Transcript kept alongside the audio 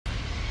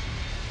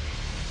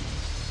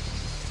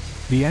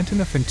The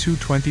Antonov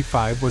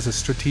An-225 was a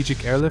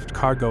strategic airlift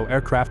cargo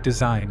aircraft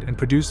designed and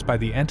produced by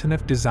the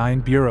Antonov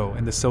Design Bureau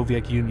in the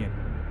Soviet Union.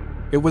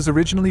 It was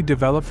originally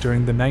developed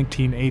during the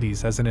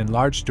 1980s as an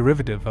enlarged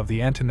derivative of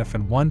the Antonov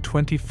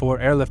An-124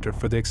 airlifter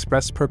for the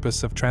express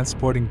purpose of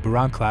transporting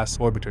Buran-class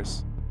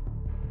orbiters.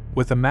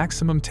 With a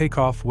maximum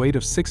takeoff weight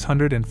of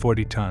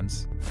 640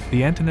 tons,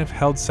 the Antonov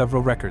held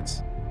several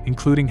records,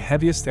 including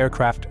heaviest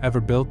aircraft ever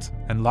built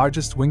and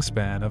largest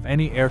wingspan of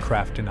any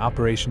aircraft in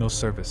operational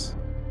service.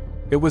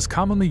 It was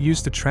commonly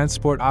used to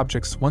transport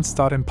objects once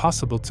thought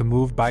impossible to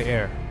move by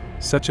air,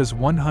 such as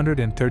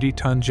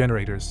 130-ton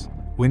generators,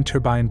 wind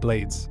turbine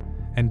blades,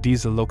 and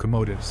diesel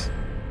locomotives.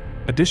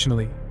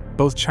 Additionally,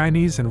 both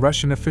Chinese and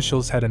Russian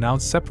officials had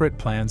announced separate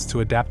plans to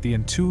adapt the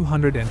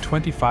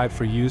An-225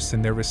 for use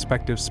in their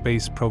respective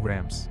space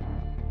programs.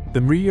 The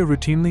MRIA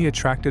routinely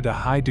attracted a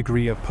high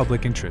degree of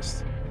public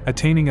interest,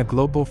 attaining a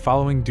global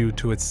following due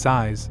to its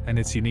size and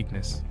its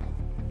uniqueness.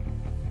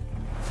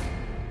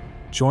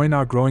 Join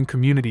our growing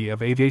community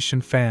of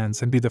aviation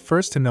fans and be the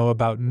first to know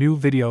about new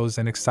videos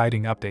and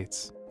exciting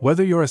updates.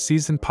 Whether you're a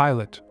seasoned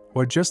pilot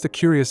or just a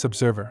curious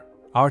observer,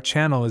 our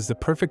channel is the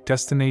perfect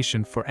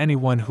destination for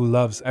anyone who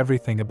loves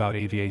everything about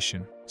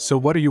aviation. So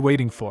what are you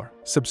waiting for?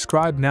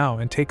 Subscribe now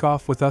and take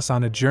off with us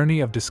on a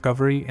journey of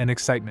discovery and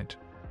excitement.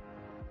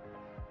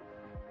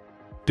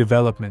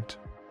 Development.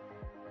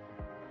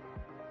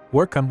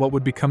 Work on what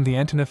would become the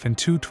Antonov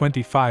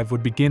An-225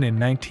 would begin in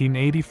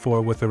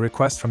 1984 with a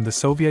request from the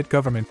Soviet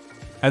government.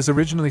 As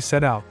originally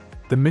set out,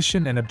 the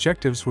mission and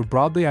objectives were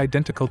broadly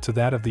identical to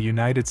that of the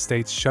United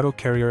States shuttle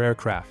carrier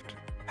aircraft,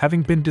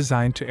 having been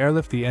designed to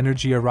airlift the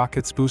Energia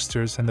rockets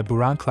boosters and the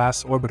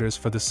Buran-class orbiters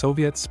for the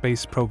Soviet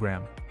space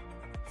program.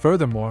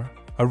 Furthermore,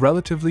 a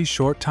relatively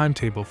short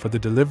timetable for the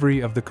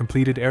delivery of the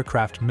completed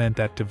aircraft meant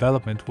that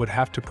development would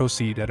have to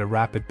proceed at a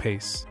rapid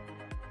pace.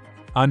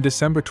 On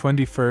December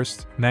 21,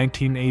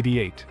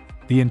 1988,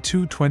 the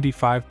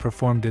An-225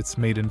 performed its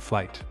maiden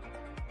flight.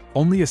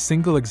 Only a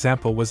single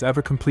example was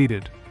ever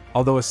completed,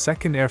 although a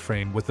second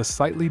airframe with a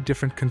slightly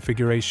different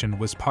configuration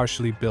was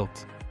partially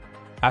built.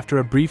 After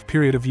a brief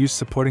period of use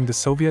supporting the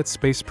Soviet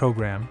space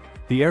program,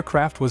 the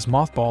aircraft was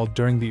mothballed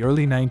during the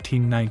early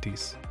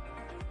 1990s.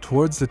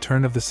 Towards the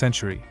turn of the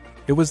century,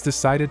 it was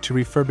decided to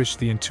refurbish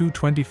the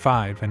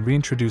An-225 and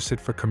reintroduce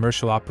it for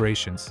commercial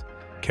operations,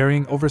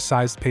 carrying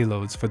oversized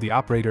payloads for the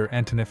operator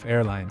Antonov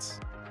Airlines.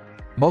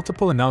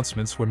 Multiple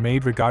announcements were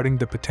made regarding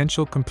the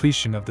potential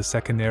completion of the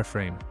second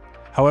airframe.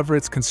 However,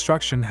 its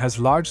construction has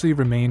largely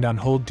remained on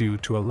hold due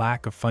to a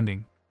lack of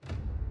funding.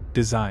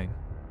 Design.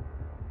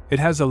 It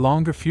has a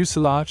longer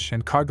fuselage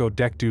and cargo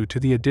deck due to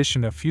the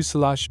addition of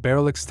fuselage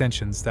barrel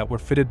extensions that were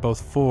fitted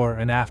both fore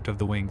and aft of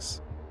the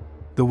wings.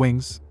 The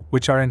wings,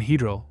 which are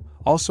anhedral,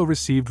 also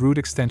received root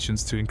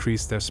extensions to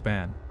increase their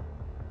span.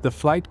 The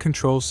flight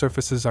control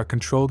surfaces are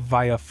controlled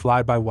via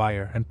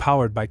fly-by-wire and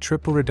powered by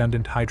triple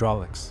redundant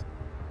hydraulics.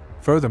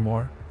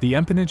 Furthermore, the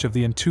empennage of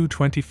the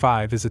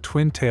An-225 is a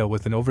twin tail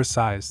with an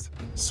oversized,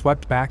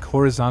 swept-back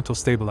horizontal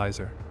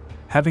stabilizer,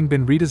 having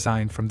been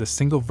redesigned from the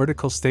single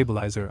vertical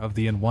stabilizer of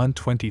the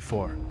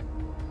An-124.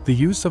 The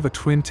use of a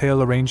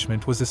twin-tail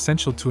arrangement was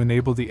essential to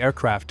enable the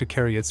aircraft to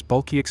carry its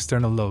bulky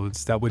external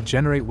loads that would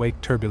generate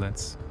wake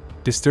turbulence,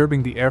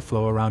 disturbing the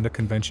airflow around a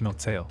conventional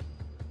tail.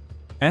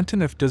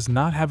 Antonov does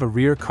not have a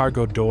rear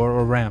cargo door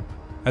or ramp,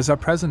 as are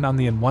present on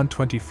the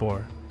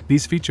An-124,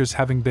 these features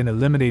having been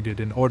eliminated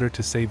in order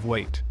to save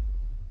weight.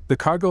 The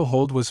cargo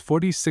hold was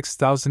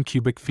 46,000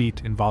 cubic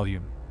feet in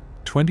volume,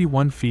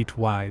 21 feet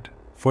wide,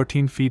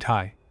 14 feet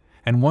high,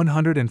 and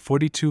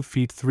 142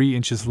 feet 3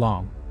 inches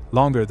long,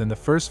 longer than the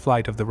first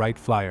flight of the Wright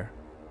Flyer.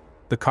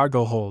 The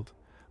cargo hold,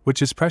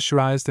 which is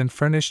pressurized and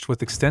furnished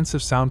with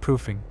extensive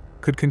soundproofing,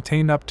 could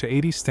contain up to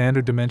 80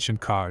 standard dimension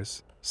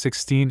cars,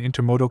 16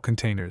 intermodal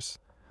containers,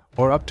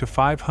 or up to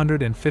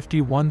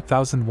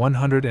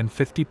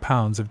 551,150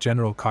 pounds of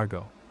general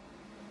cargo.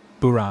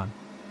 Buran.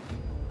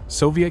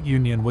 Soviet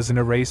Union was in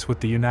a race with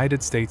the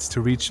United States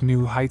to reach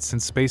new heights in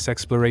space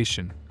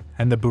exploration,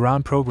 and the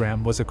Buran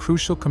program was a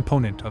crucial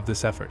component of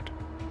this effort.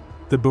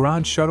 The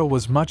Buran shuttle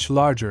was much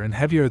larger and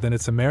heavier than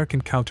its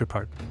American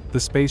counterpart, the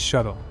Space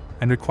Shuttle,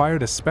 and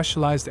required a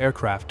specialized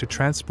aircraft to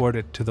transport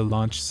it to the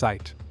launch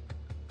site.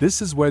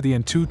 This is where the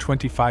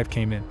An-225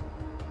 came in.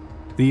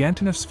 The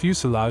Antonov's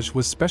fuselage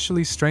was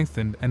specially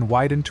strengthened and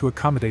widened to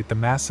accommodate the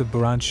massive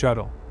Buran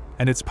shuttle,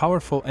 and its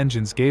powerful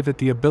engines gave it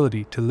the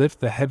ability to lift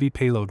the heavy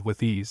payload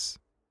with ease.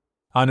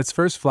 On its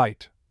first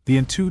flight, the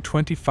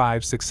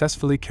An-225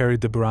 successfully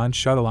carried the Buran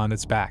shuttle on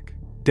its back,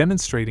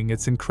 demonstrating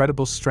its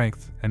incredible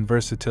strength and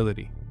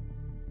versatility.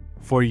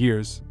 For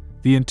years,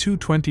 the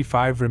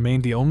An-225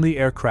 remained the only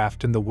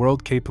aircraft in the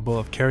world capable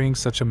of carrying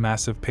such a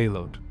massive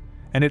payload,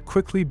 and it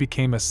quickly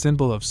became a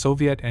symbol of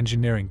Soviet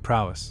engineering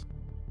prowess.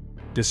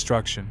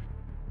 Destruction.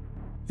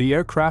 The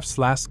aircraft's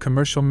last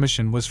commercial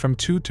mission was from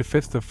 2 to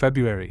 5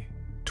 February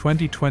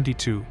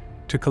 2022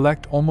 to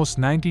collect almost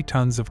 90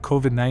 tons of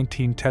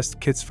COVID-19 test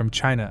kits from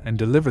China and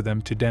deliver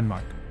them to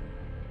Denmark.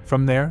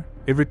 From there,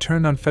 it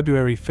returned on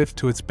February 5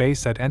 to its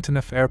base at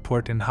Antonov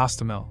Airport in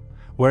Hostomel,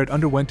 where it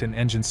underwent an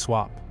engine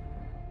swap.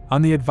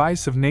 On the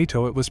advice of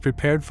NATO, it was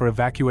prepared for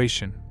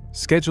evacuation,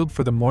 scheduled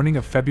for the morning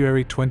of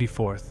February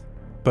 24th,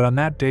 but on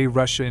that day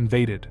Russia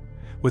invaded,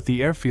 with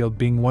the airfield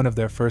being one of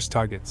their first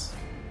targets.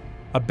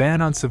 A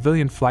ban on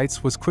civilian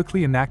flights was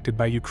quickly enacted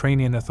by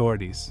Ukrainian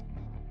authorities.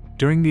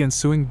 During the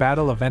ensuing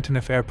Battle of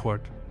Antonov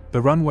Airport,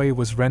 the runway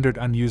was rendered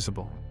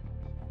unusable.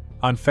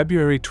 On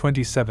February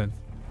 27th,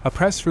 a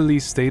press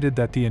release stated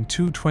that the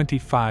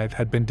An-225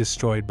 had been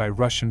destroyed by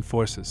Russian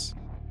forces.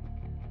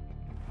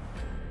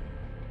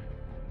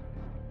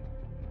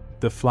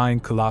 The Flying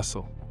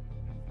Colossal.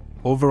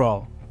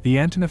 Overall, the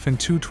Antonov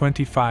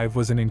An-225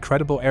 was an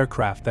incredible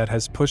aircraft that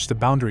has pushed the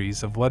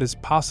boundaries of what is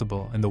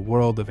possible in the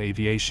world of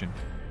aviation.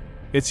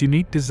 Its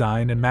unique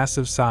design and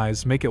massive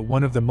size make it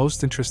one of the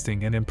most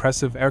interesting and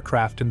impressive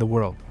aircraft in the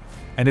world,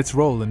 and its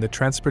role in the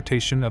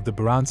transportation of the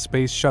Buran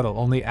space shuttle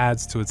only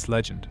adds to its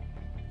legend.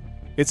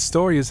 Its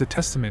story is a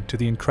testament to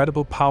the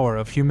incredible power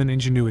of human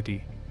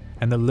ingenuity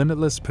and the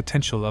limitless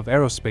potential of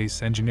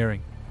aerospace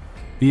engineering.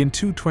 The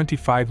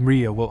An-225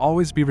 MRIA will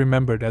always be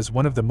remembered as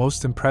one of the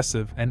most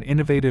impressive and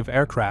innovative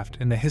aircraft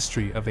in the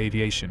history of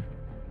aviation.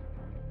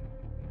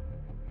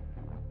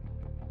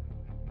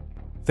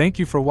 Thank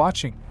you for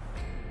watching.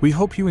 We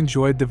hope you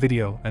enjoyed the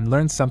video and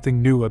learned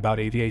something new about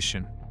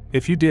aviation.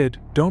 If you did,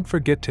 don't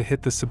forget to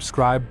hit the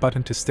subscribe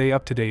button to stay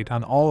up to date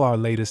on all our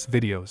latest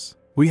videos.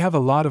 We have a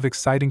lot of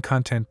exciting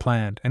content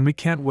planned and we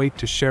can't wait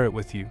to share it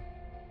with you.